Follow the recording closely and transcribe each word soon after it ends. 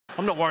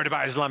I'm not worried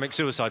about Islamic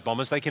suicide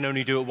bombers. They can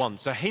only do it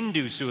once. A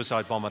Hindu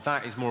suicide bomber,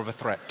 that is more of a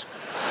threat.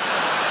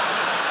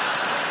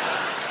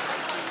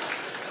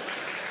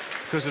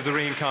 Because of the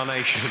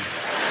reincarnation.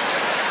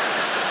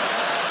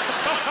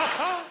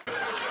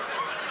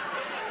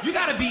 You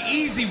gotta be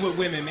easy with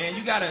women, man.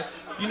 You gotta,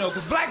 you know,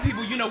 because black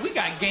people, you know, we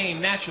got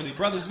game naturally.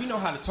 Brothers, we know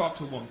how to talk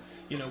to them.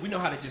 You know, we know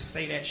how to just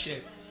say that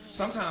shit.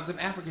 Sometimes them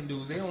African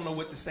dudes, they don't know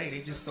what to say.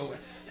 They just so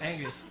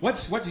angry.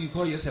 What do you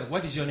call yourself?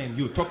 What is your name?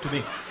 You talk to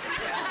me.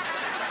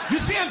 You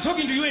see I'm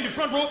talking to you in the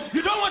front row.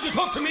 You don't want to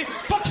talk to me?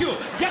 Fuck you.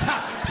 Get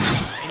up.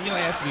 And your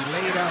ass be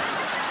laid out.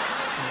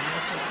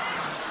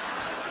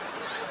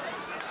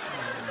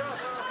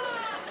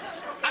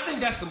 I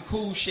think that's some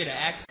cool shit to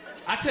ask.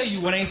 I tell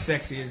you what ain't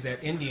sexy is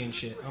that Indian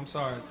shit. I'm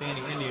sorry if there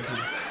any Indian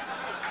people.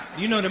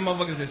 You know them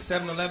motherfuckers at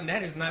 7-Eleven?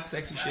 That is not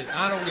sexy shit.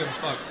 I don't give a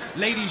fuck.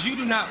 Ladies, you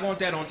do not want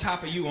that on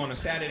top of you on a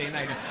Saturday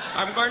night.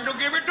 I'm going to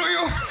give it to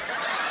you.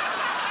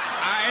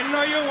 I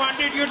know you want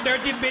it, you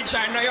dirty bitch.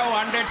 I know you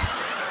want it.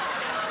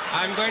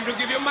 I'm going to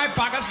give you my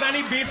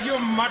Pakistani beef, you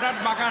mother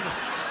bugger.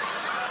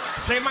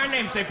 Say my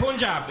name, say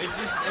Punjab. It's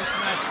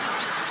not...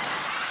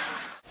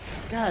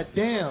 God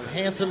damn,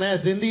 handsome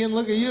ass Indian,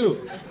 look at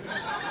you.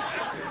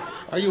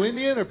 Are you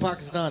Indian or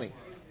Pakistani?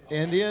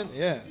 Indian?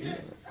 Yeah.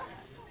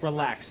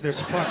 Relax,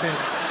 there's fucking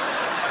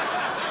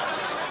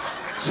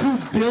 2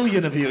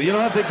 billion of you. You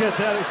don't have to get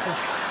that excited.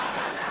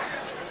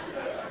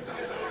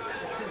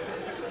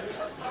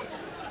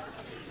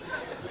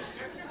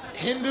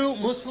 Hindu,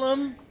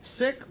 Muslim,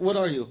 Sikh, what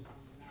are you?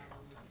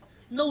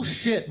 No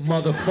shit,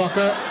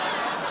 motherfucker.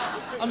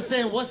 I'm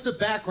saying, what's the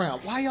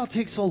background? Why y'all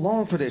take so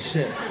long for this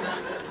shit?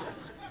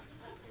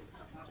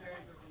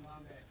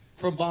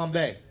 From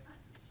Bombay.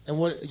 And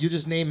what, you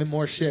just naming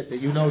more shit that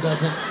you know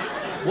doesn't...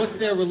 What's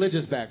their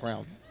religious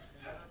background?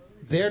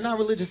 They're not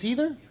religious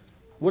either?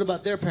 What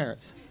about their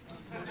parents?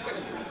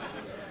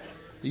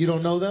 You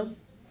don't know them?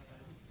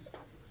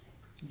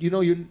 You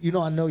know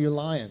I know you're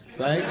lying,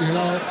 right?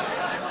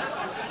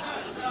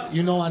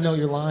 You know I know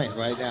you're lying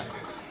right now.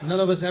 None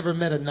of us ever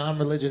met a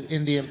non-religious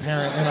Indian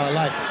parent in our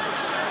life.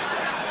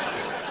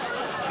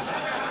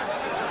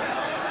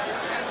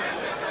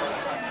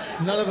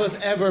 None of us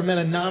ever met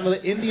a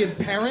non-religious Indian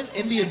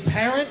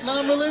parent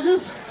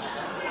non-religious?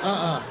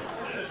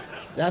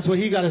 That's what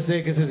he got to say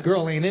because his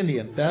girl ain't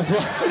Indian. That's why.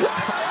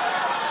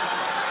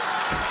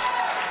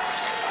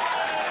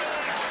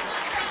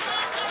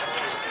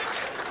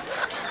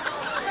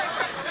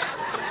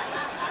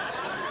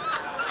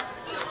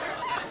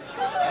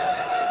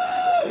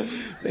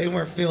 They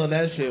weren't feeling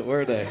that shit,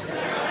 were they?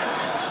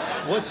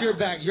 What's your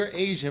back? You're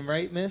Asian,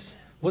 right, miss?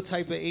 What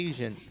type of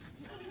Asian?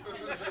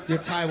 You're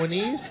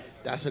Taiwanese?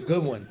 That's a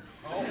good one.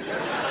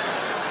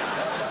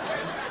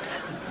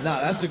 No,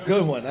 that's a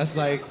good one. That's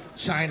like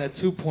China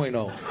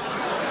 2.0.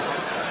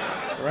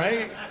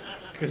 Right?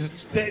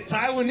 Because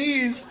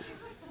Taiwanese,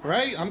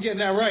 right? I'm getting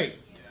that right.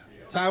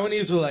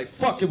 Taiwanese were like,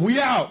 fuck it,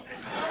 we out.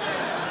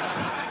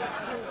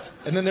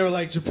 And then they were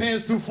like,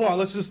 Japan's too far,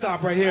 let's just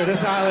stop right here.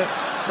 This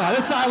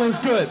island's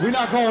good. We're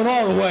not going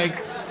all the way.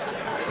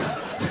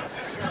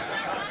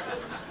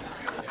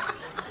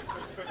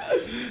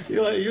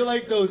 You're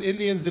like those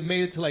Indians that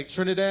made it to like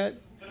Trinidad.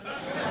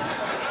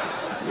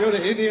 You know,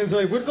 the Indians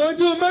are like, we're going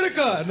to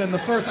America. And then the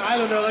first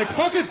island, they're like,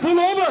 fuck it, pull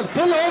over.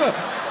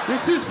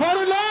 This is far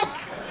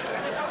enough.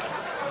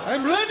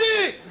 I'm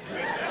ready.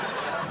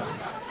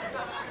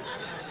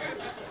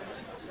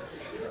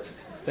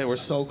 They were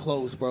so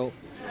close, bro.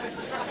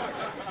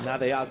 Now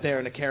they out there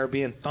in the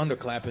Caribbean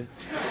thunderclapping.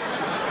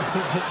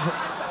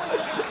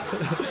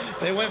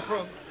 They went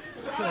from...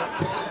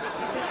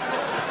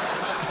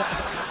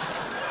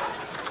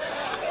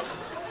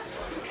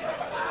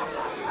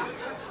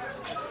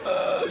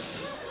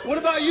 What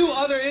about you,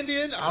 other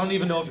Indian? I don't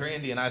even know if you're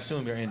Indian. I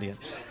assume you're Indian.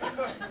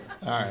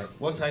 All right.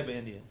 What type of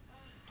Indian?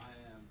 I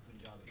am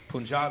Punjabi.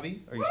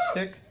 Punjabi? Are you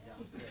Sikh? Yeah,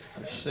 I'm Sikh.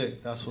 You're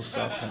Sikh. That's what's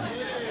up, man.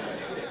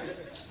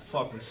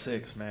 Fuck with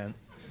Sikhs, man.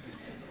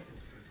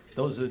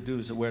 Those are the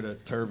dudes that wear the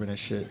turban and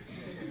shit.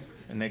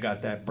 And they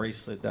got that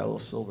bracelet, that little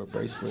silver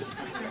bracelet.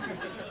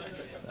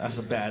 That's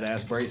a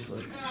badass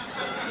bracelet.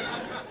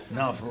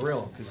 No, for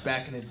real. Because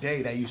back in the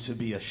day, that used to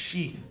be a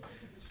sheath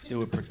that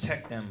would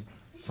protect them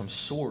from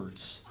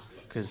swords.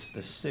 Because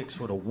the Sikhs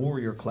were the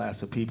warrior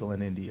class of people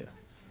in India.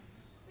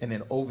 And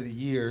then over the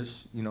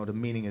years, you know, the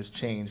meaning has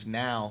changed.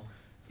 Now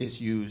it's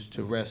used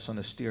to rest on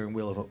the steering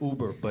wheel of an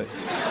Uber, but...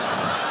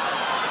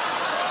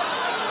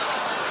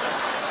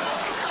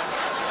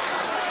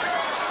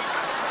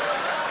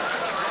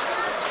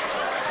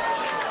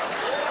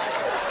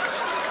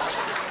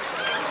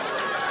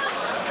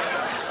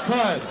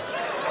 Son,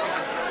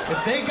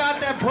 if they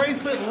got that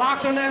bracelet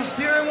locked on that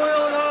steering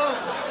wheel, though,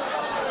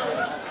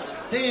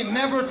 they ain't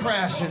never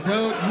crashing,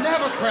 dude.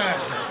 Never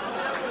crashing.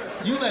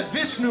 You let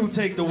Vishnu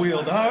take the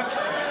wheel, dog.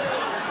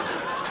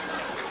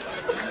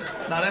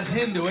 Nah, that's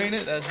Hindu, ain't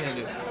it? That's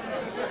Hindu.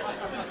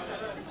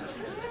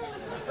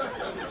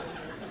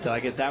 Did I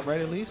get that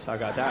right at least? I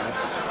got that one.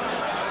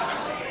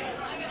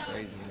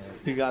 Crazy, man.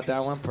 You got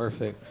that one?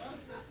 Perfect.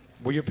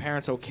 Were your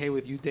parents okay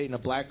with you dating a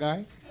black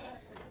guy?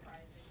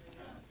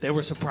 They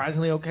were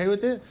surprisingly okay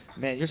with it?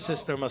 Man, your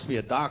sister must be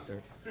a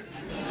doctor.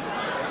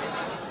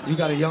 You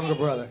got a younger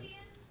brother.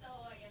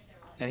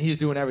 And he's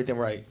doing everything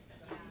right.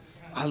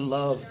 I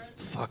love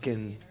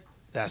fucking,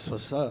 that's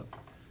what's up.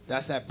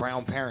 That's that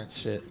brown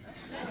parents shit.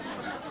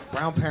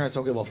 Brown parents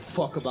don't give a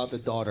fuck about the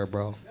daughter,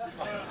 bro.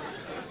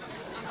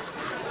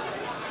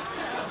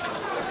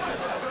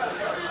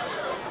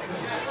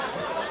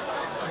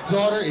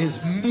 Daughter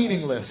is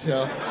meaningless,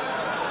 yo.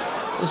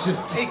 It's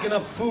just taking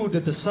up food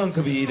that the son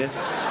could be eating.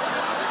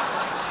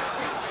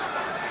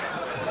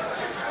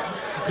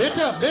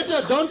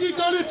 Bitter, don't eat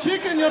all the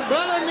chicken. Your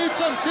brother needs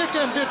some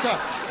chicken, Bitter.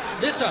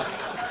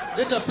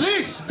 Bitter,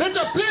 please,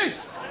 Bitter,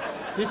 please.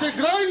 He's a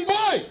growing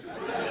boy.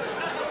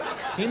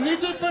 He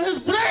needs it for his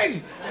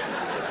brain.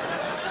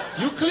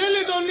 You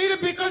clearly don't need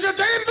it because you're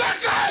taking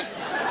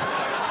breakfast.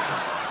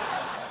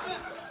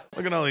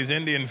 Look at all these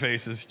Indian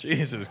faces.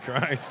 Jesus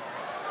Christ.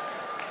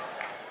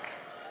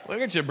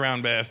 Look at you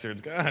brown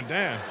bastards. God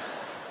damn.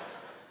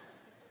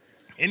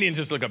 Indians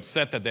just look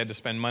upset that they had to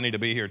spend money to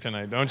be here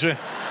tonight, don't you?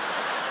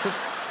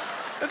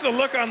 That's the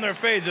look on their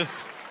face. Just...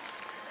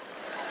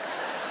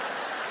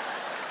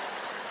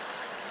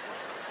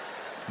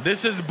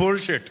 This is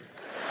bullshit.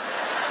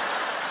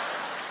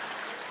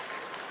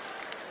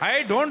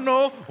 I don't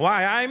know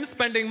why I'm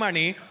spending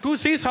money to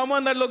see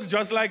someone that looks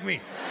just like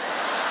me.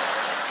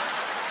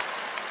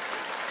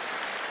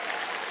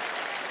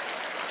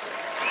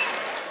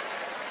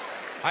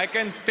 I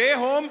can stay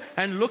home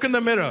and look in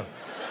the mirror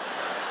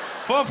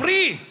for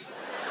free.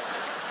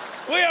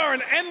 We are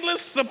an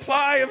endless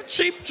supply of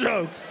cheap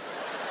jokes.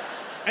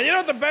 And you know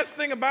what the best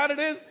thing about it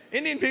is?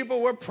 Indian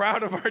people, we're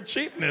proud of our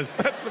cheapness.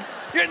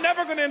 You're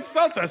never going to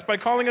insult us by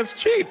calling us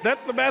cheap.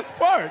 That's the best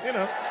part, you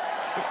know.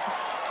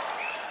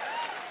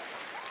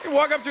 You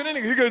walk up to an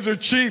Indian, you guys are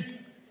cheap.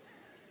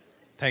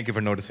 Thank you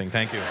for noticing.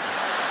 Thank you.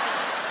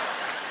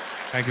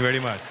 Thank you very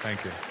much.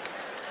 Thank you.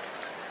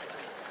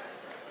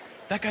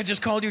 That guy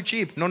just called you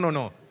cheap.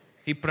 No.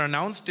 He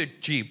pronounced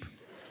it cheap,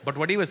 but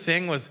what he was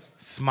saying was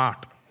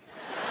smart.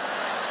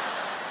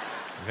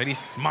 Very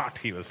smart,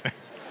 he was saying.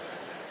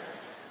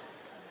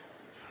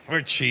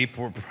 We're cheap.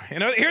 You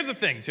know, here's the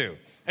thing, too.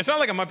 It's not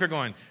like I'm up here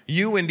going,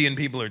 you Indian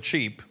people are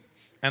cheap,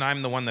 and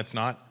I'm the one that's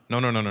not. No.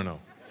 No.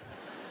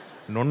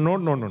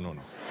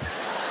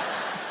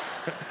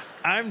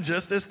 I'm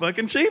just as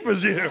fucking cheap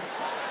as you.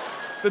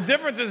 The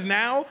difference is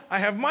now I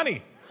have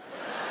money.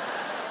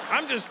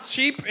 I'm just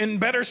cheap in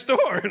better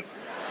stores.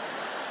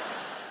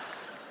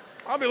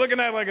 I'll be looking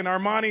at like an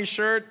Armani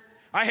shirt.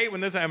 I hate when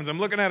this happens. I'm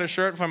looking at a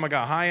shirt from like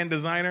a high-end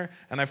designer,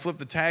 and I flip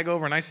the tag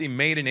over, and I see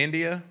made in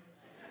India.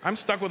 I'm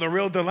stuck with a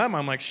real dilemma.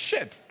 I'm like,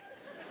 shit.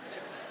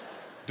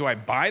 Do I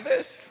buy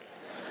this?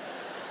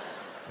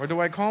 Or do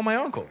I call my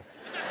uncle?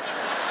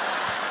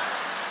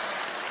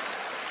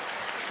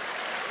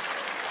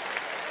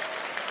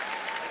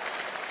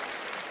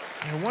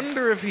 I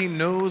wonder if he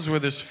knows where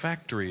this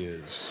factory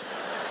is.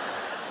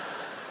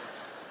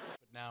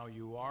 Now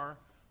you are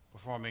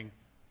performing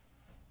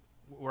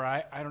where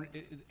I don't,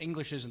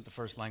 English isn't the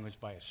first language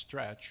by a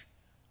stretch.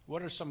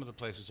 What are some of the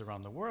places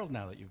around the world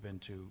now that you've been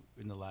to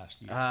in the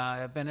last year?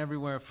 I've been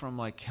everywhere from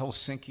like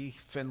Helsinki,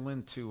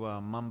 Finland to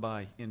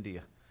Mumbai,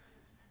 India.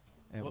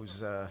 It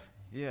was,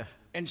 yeah.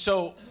 And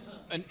so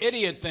an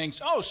idiot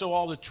thinks, oh, so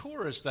all the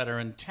tourists that are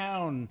in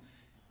town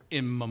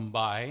in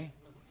Mumbai,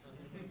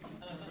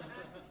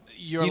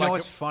 you know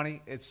what's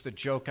funny? It's the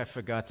joke I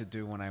forgot to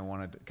do when I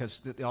wanted, because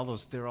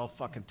they're all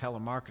fucking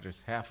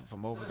telemarketers, half of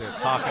them over there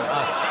talking to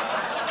us.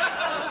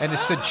 And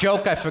it's the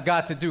joke I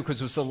forgot to do because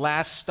it was the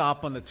last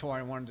stop on the tour.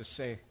 I wanted to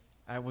say,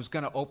 I was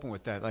going to open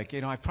with that. Like, you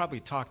know, I probably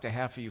talked to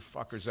half of you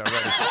fuckers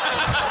already.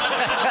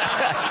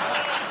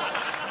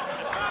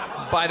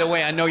 By the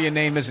way, I know your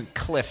name isn't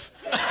Cliff.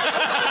 You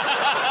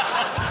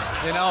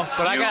know,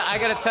 but I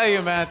got to tell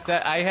you, man,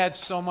 that I had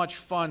so much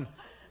fun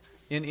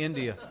in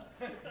India.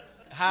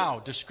 How?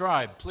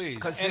 Describe, please.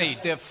 Because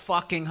they're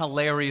fucking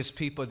hilarious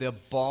people. They're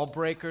ball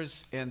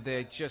breakers, and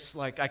they're just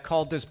like, I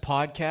called this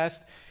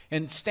podcast.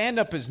 And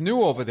stand-up is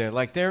new over there.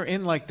 Like, they're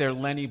in, like, their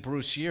Lenny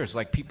Bruce years.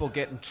 Like, people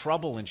get in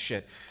trouble and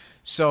shit.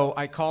 So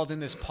I called in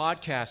this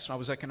podcast. I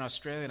was, like, in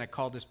Australia, and I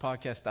called this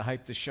podcast to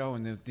hype the show.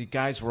 And the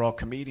guys were all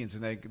comedians.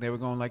 And they were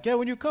going like, yeah,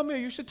 when you come here,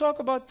 you should talk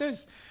about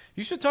this.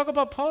 You should talk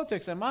about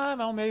politics. And,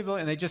 well, maybe.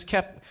 And they just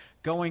kept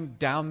going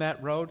down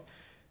that road.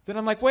 Then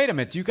I'm like, wait a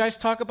minute. Do you guys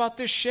talk about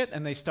this shit?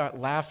 And they start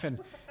laughing.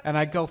 And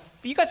I go,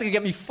 you guys are going to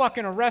get me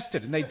fucking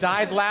arrested. And they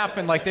died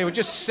laughing like they were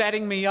just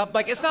setting me up.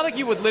 Like, it's not like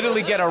you would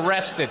literally get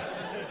arrested.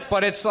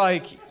 But it's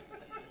like,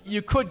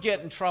 you could get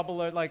in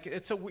trouble, or like,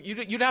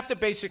 you'd have to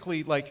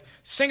basically, like,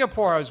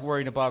 Singapore I was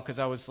worried about because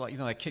I was like, you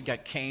know, that kid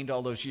got caned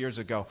all those years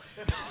ago.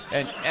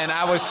 And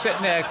I was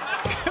sitting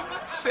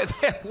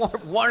there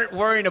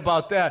worrying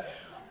about that.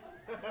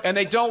 And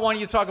they don't want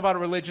you to talk about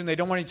religion. They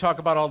don't want you to talk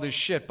about all this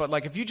shit. But,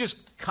 like, if you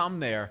just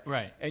come there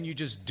and you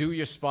just do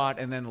your spot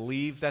and then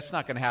leave, that's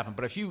not going to happen.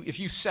 But if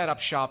you set up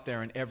shop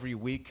there and every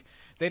week,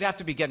 they'd have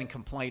to be getting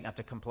complaint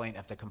after complaint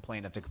after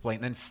complaint after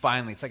complaint. And then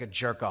finally, it's like a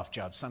jerk-off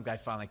job. Some guy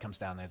finally comes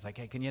down there. It's like,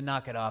 hey, can you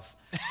knock it off?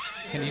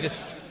 Can you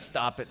just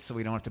stop it so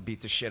we don't have to beat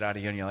the shit out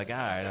of you? And you're like, all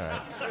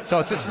right. So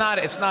it's not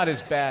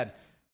as bad.